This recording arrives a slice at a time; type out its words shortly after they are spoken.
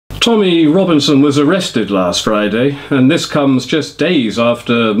Tommy Robinson was arrested last Friday, and this comes just days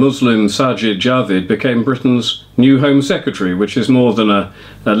after Muslim Sajid Javid became Britain's new Home Secretary, which is more than a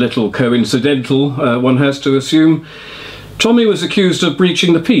little coincidental, one has to assume. Tommy was accused of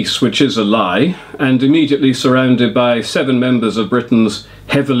breaching the peace, which is a lie, and immediately surrounded by 7 members of Britain's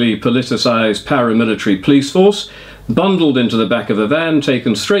heavily politicised paramilitary police force, bundled into the back of a van,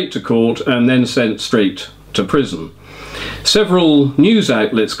 taken straight to court, and then sent straight to prison. Several news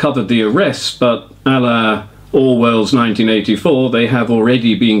outlets covered the arrests, but a la Orwell's 1984, they have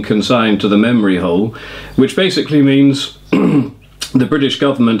already been consigned to the memory hole, which basically means the British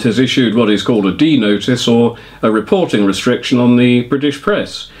government has issued what is called a D notice, or a reporting restriction on the British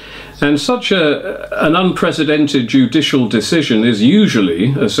press. And such an unprecedented judicial decision is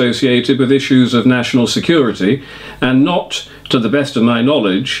usually associated with issues of national security, and not, to the best of my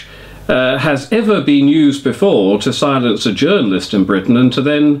knowledge, has ever been used before to silence a journalist in Britain, and to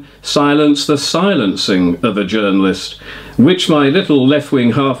then silence the silencing of a journalist, which, my little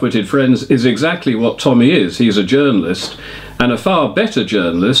left-wing half-witted friends, is exactly what Tommy is. He's a journalist, and a far better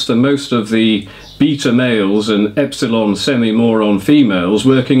journalist than most of the beta males and epsilon semi-moron females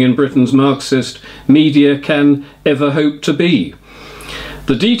working in Britain's Marxist media can ever hope to be.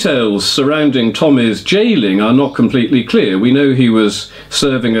 The details surrounding Tommy's jailing are not completely clear. We know he was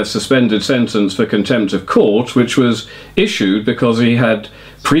serving a suspended sentence for contempt of court, which was issued because he had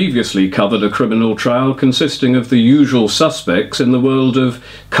previously covered a criminal trial consisting of the usual suspects in the world of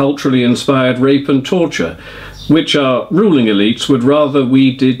culturally inspired rape and torture, which our ruling elites would rather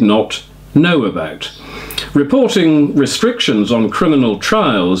we did not know about. Reporting restrictions on criminal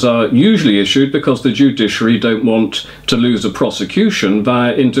trials are usually issued because the judiciary don't want to lose a prosecution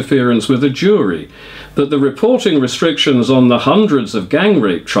via interference with a jury. But the reporting restrictions on the hundreds of gang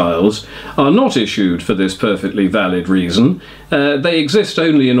rape trials are not issued for this perfectly valid reason. They exist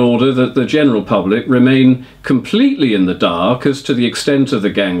only in order that the general public remain completely in the dark as to the extent of the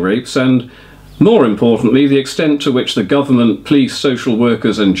gang rapes, and more importantly, the extent to which the government, police, social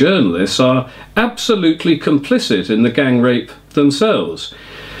workers and journalists are absolutely complicit in the gang rape themselves.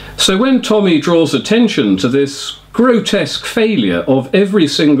 So when Tommy draws attention to this grotesque failure of every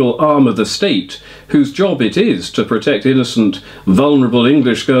single arm of the state, whose job it is to protect innocent, vulnerable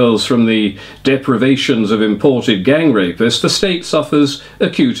English girls from the deprivations of imported gang rapists, the state suffers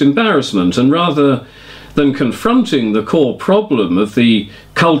acute embarrassment, and rather than confronting the core problem of the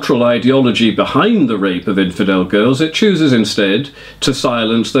cultural ideology behind the rape of infidel girls, it chooses instead to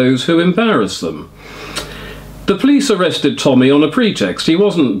silence those who embarrass them. The police arrested Tommy on a pretext. He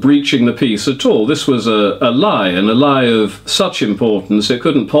wasn't breaching the peace at all. This was a lie, and a lie of such importance it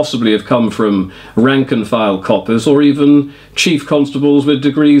couldn't possibly have come from rank-and-file coppers or even chief constables with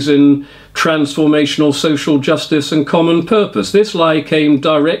degrees in transformational social justice and common purpose. This lie came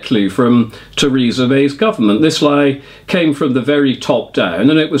directly from Theresa May's government. This lie came from the very top down,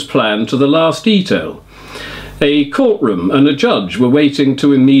 and it was planned to the last detail. A courtroom and a judge were waiting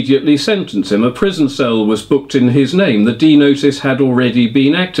to immediately sentence him. A prison cell was booked in his name. The D notice had already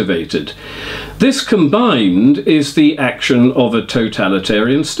been activated. This combined is the action of a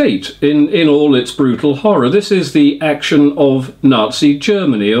totalitarian state in all its brutal horror. This is the action of Nazi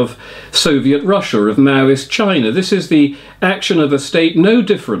Germany, of Soviet Russia, of Maoist China. This is the action of a state no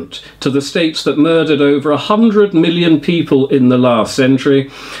different to the states that murdered over 100 million people in the last century,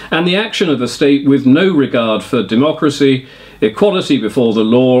 and the action of a state with no regard for democracy, equality before the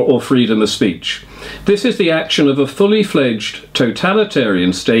law or freedom of speech. This is the action of a fully fledged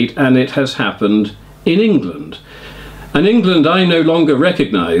totalitarian state, and it has happened in England. An England I no longer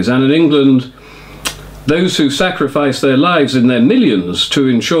recognise, and an England those who sacrifice their lives in their millions to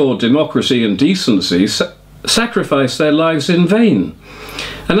ensure democracy and decency sacrifice their lives in vain.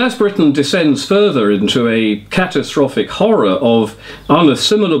 And as Britain descends further into a catastrophic horror of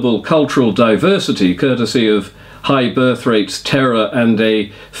unassimilable cultural diversity, courtesy of high birth rates, terror and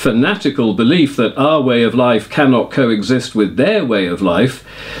a fanatical belief that our way of life cannot coexist with their way of life,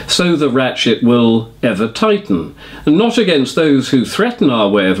 so the ratchet will ever tighten. And not against those who threaten our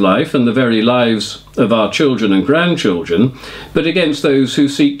way of life and the very lives of our children and grandchildren, but against those who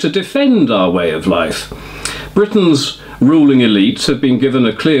seek to defend our way of life. Britain's ruling elites have been given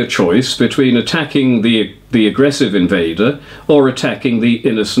a clear choice between attacking the aggressive invader or attacking the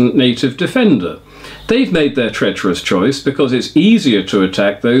innocent native defender. They've made their treacherous choice because it's easier to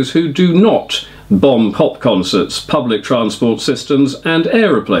attack those who do not bomb pop concerts, public transport systems and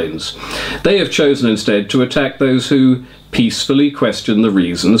aeroplanes. They have chosen instead to attack those who peacefully question the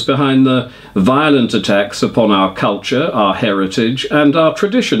reasons behind the violent attacks upon our culture, our heritage and our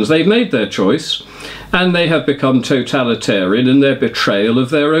traditions. They've made their choice, and they have become totalitarian in their betrayal of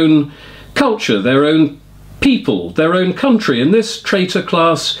their own culture, their own people, their own country. And this traitor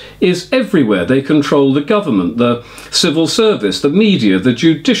class is everywhere. They control the government, the civil service, the media, the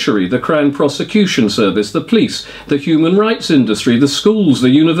judiciary, the Crown Prosecution Service, the police, the human rights industry, the schools, the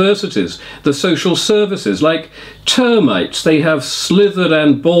universities, the social services. Like termites, they have slithered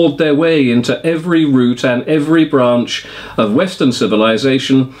and bored their way into every root and every branch of Western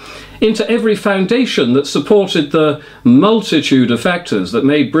civilization, into every foundation that supported the multitude of factors that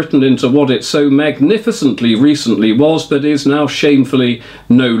made Britain into what it so magnificently recently was, but is now shamefully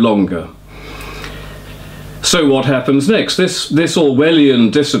no longer. So what happens next? This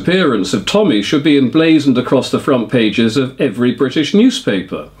Orwellian disappearance of Tommy should be emblazoned across the front pages of every British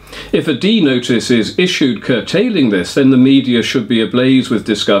newspaper. If a D-notice is issued curtailing this, then the media should be ablaze with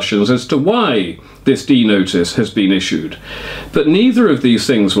discussions as to why this D-notice has been issued. But neither of these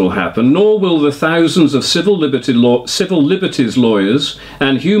things will happen, nor will the thousands of civil liberties lawyers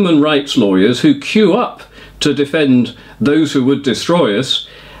and human rights lawyers who queue up to defend those who would destroy us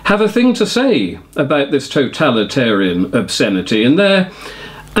have a thing to say about this totalitarian obscenity. And their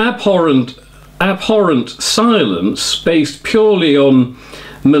abhorrent silence, based purely on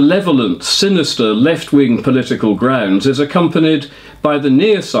malevolent, sinister, left-wing political grounds, is accompanied by the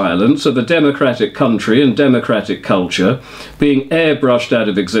near silence of a democratic country and democratic culture being airbrushed out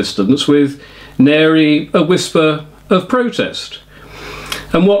of existence with nary a whisper of protest.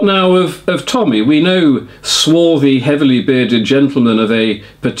 And what now of Tommy? We know swarthy, heavily bearded gentlemen of a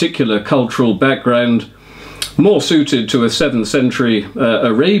particular cultural background, more suited to a 7th century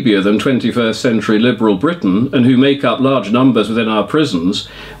Arabia than 21st century liberal Britain, and who make up large numbers within our prisons,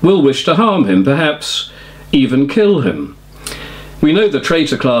 will wish to harm him, perhaps even kill him. We know the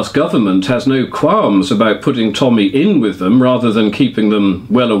traitor class government has no qualms about putting Tommy in with them rather than keeping them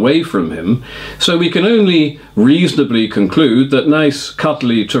well away from him, so we can only reasonably conclude that nice,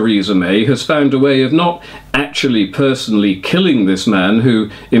 cuddly Theresa May has found a way of not actually personally killing this man who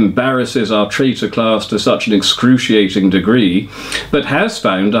embarrasses our traitor class to such an excruciating degree, but has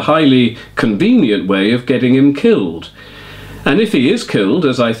found a highly convenient way of getting him killed. And if he is killed,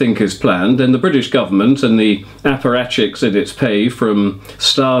 as I think is planned, then the British government and the apparatchiks in its pay, from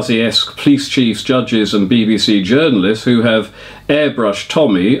Stasi-esque police chiefs, judges and BBC journalists who have airbrushed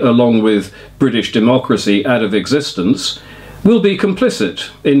Tommy along with British democracy out of existence, will be complicit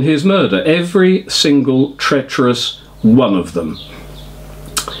in his murder. Every single treacherous one of them.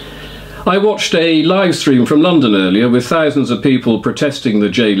 I watched a live stream from London earlier with thousands of people protesting the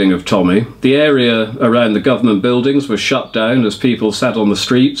jailing of Tommy. The area around the government buildings was shut down as people sat on the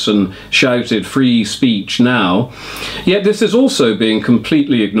streets and shouted "free speech now." Yet this is also being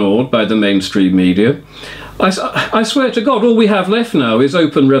completely ignored by the mainstream media. I swear to God, all we have left now is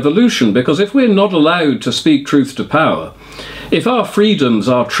open revolution, because if we're not allowed to speak truth to power, if our freedoms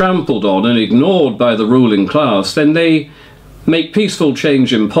are trampled on and ignored by the ruling class, then they make peaceful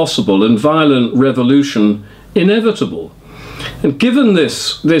change impossible and violent revolution inevitable. And given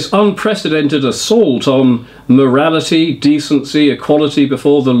this unprecedented assault on morality, decency, equality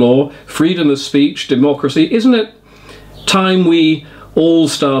before the law, freedom of speech, democracy, isn't it time we all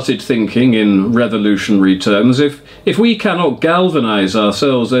started thinking in revolutionary terms? If we cannot galvanise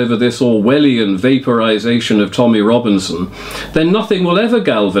ourselves over this Orwellian vaporisation of Tommy Robinson, then nothing will ever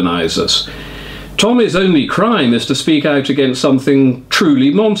galvanise us. Tommy's only crime is to speak out against something truly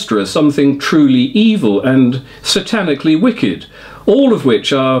monstrous, something truly evil and satanically wicked, all of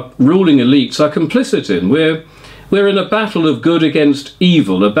which our ruling elites are complicit in. We're in a battle of good against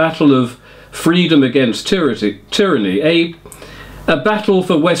evil, a battle of freedom against tyranny, a battle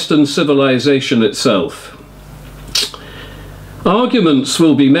for Western civilization itself. Arguments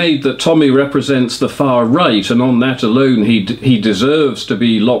will be made that Tommy represents the far right, and on that alone he deserves to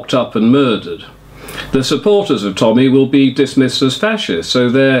be locked up and murdered. The supporters of Tommy will be dismissed as fascists, so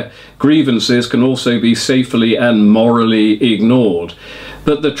their grievances can also be safely and morally ignored.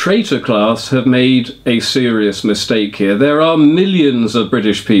 But the traitor class have made a serious mistake here. There are millions of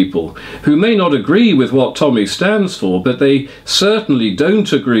British people who may not agree with what Tommy stands for, but they certainly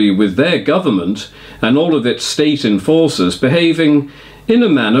don't agree with their government and all of its state enforcers behaving in a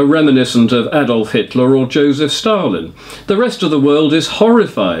manner reminiscent of Adolf Hitler or Joseph Stalin. The rest of the world is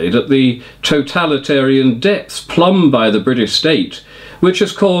horrified at the totalitarian depths plumbed by the British state, which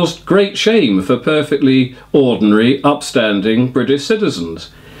has caused great shame for perfectly ordinary, upstanding British citizens.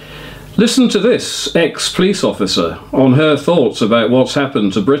 Listen to this ex-police officer on her thoughts about what's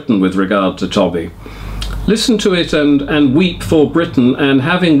happened to Britain with regard to Tommy. Listen to it and weep for Britain, and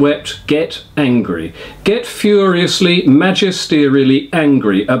having wept, get angry. Get furiously, magisterially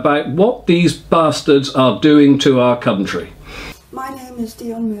angry about what these bastards are doing to our country. My name is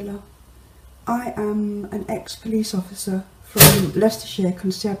Dion Miller. I am an ex-police officer from Leicestershire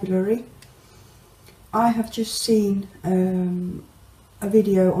Constabulary. I have just seen a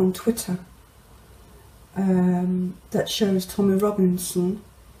video on Twitter that shows Tommy Robinson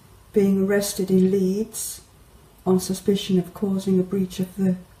being arrested in Leeds on suspicion of causing a breach of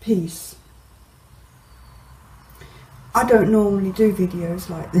the peace. I don't normally do videos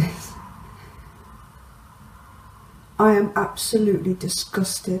like this. I am absolutely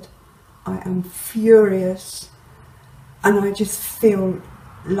disgusted. I am furious, and I just feel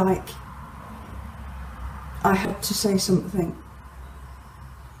like I had to say something.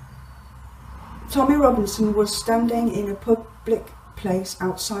 Tommy Robinson was standing in a public place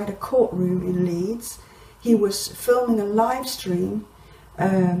outside a courtroom in Leeds. He was filming a live stream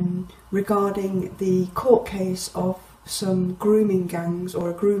regarding the court case of some grooming gangs, or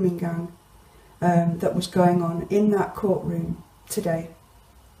a grooming gang that was going on in that courtroom today.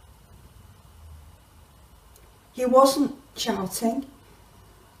 He wasn't shouting,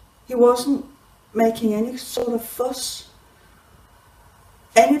 he wasn't making any sort of fuss,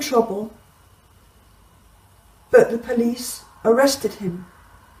 any trouble, but the police arrested him.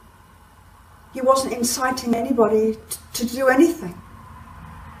 He wasn't inciting anybody to do anything.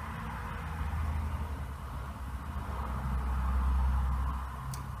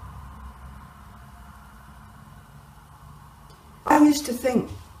 I used to think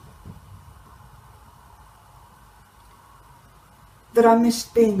that I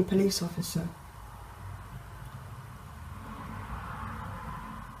missed being a police officer,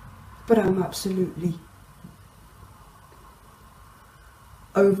 but I'm absolutely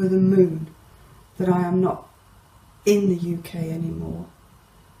over the moon that I am not in the UK anymore,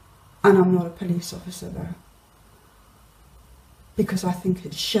 and I'm not a police officer there, because I think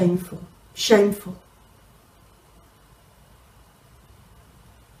it's shameful, shameful.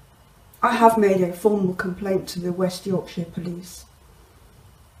 I have made a formal complaint to the West Yorkshire Police.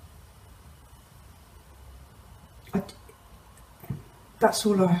 That's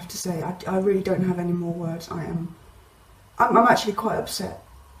all I have to say. I really don't have any more words. I'm actually quite upset.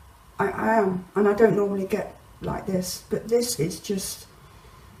 I am, and I don't normally get like this, but this is just...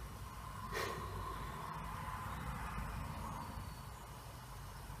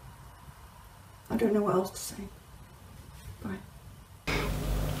 I don't know what else to say. Bye.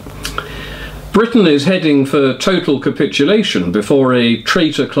 Britain is heading for total capitulation before a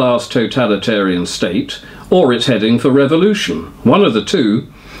traitor-class totalitarian state, or it's heading for revolution. One of the two.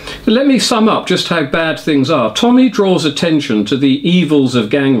 Let me sum up just how bad things are. Tommy draws attention to the evils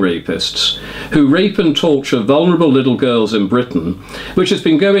of gang rapists who rape and torture vulnerable little girls in Britain, which has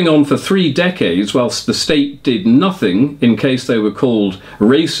been going on for 3 decades whilst the state did nothing in case they were called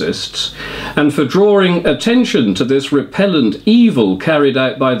racists, and for drawing attention to this repellent evil carried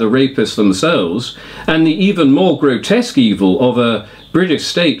out by the rapists themselves, and the even more grotesque evil of a British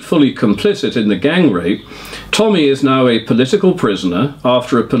state fully complicit in the gang rape. Tommy is now a political prisoner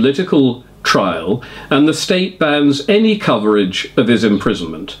after a political trial, and the state bans any coverage of his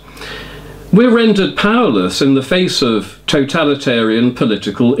imprisonment. We're rendered powerless in the face of totalitarian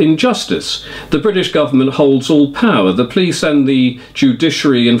political injustice. The British government holds all power. The police and the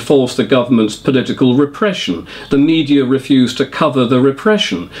judiciary enforce the government's political repression. The media refuse to cover the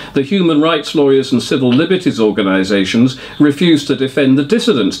repression. The human rights lawyers and civil liberties organisations refuse to defend the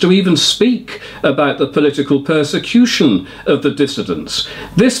dissidents, to even speak about the political persecution of the dissidents.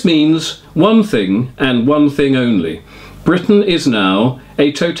 This means one thing and one thing only. Britain is now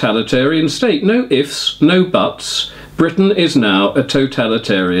a totalitarian state. No ifs, no buts. Britain is now a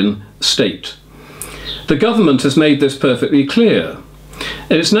totalitarian state. The government has made this perfectly clear.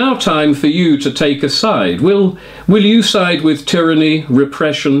 It's now time for you to take a side. Will you side with tyranny,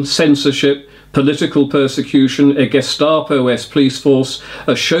 repression, censorship, political persecution, a Gestapo-esque police force,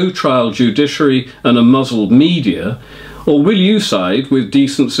 a show trial judiciary and a muzzled media? Or will you side with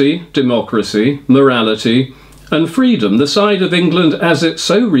decency, democracy, morality and freedom, the side of England as it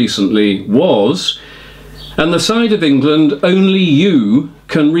so recently was, and the side of England only you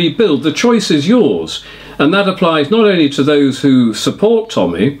can rebuild? The choice is yours, and that applies not only to those who support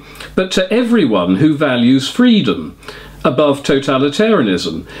Tommy, but to everyone who values freedom above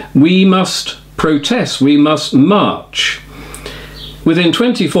totalitarianism. We must protest, we must march. Within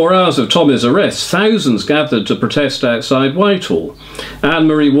 24 hours of Tommy's arrest, thousands gathered to protest outside Whitehall.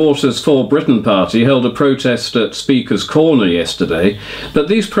 Anne-Marie Waters' For Britain party held a protest at Speaker's Corner yesterday, but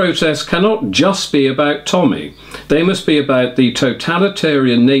these protests cannot just be about Tommy. They must be about the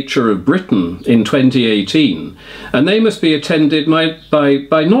totalitarian nature of Britain in 2018, and they must be attended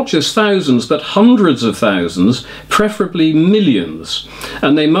by not just thousands, but hundreds of thousands, preferably millions.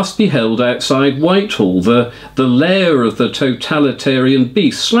 And they must be held outside Whitehall, the lair of the totalitarian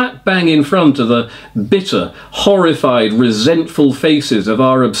beast, slap bang in front of the bitter, horrified, resentful faces of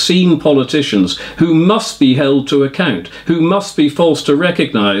our obscene politicians who must be held to account, who must be forced to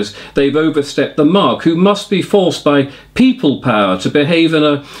recognise they've overstepped the mark, who must be forced by people power to behave in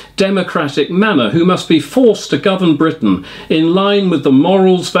a democratic manner, who must be forced to govern Britain in line with the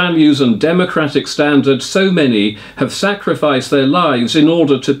morals, values and democratic standards so many have sacrificed their lives in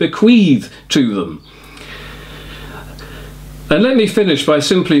order to bequeath to them. And let me finish by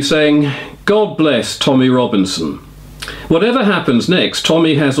simply saying, God bless Tommy Robinson. Whatever happens next,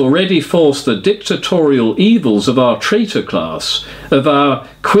 Tommy has already forced the dictatorial evils of our traitor class, of our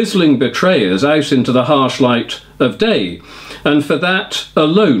quisling betrayers, out into the harsh light of day. And for that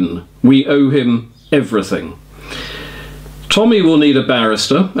alone, we owe him everything. Tommy will need a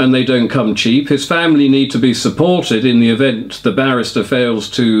barrister, and they don't come cheap. His family need to be supported in the event the barrister fails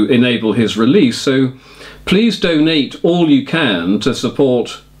to enable his release, so please donate all you can to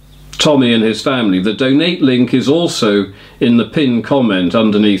support Tommy and his family. The donate link is also in the pinned comment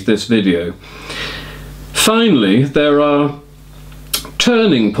underneath this video. Finally, there are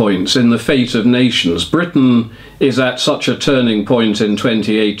turning points in the fate of nations. Britain is at such a turning point in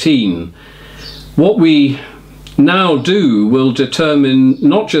 2018. What we now do will determine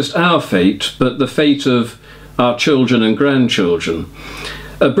not just our fate, but the fate of our children and grandchildren.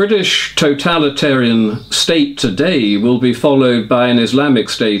 A British totalitarian state today will be followed by an Islamic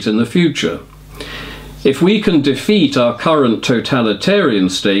state in the future. If we can defeat our current totalitarian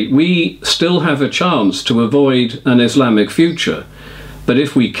state, we still have a chance to avoid an Islamic future. But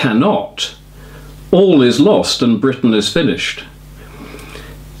if we cannot, all is lost and Britain is finished.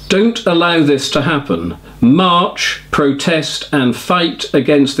 Don't allow this to happen. March, protest and fight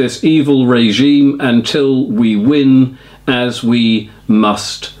against this evil regime until we win, as we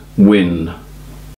must win.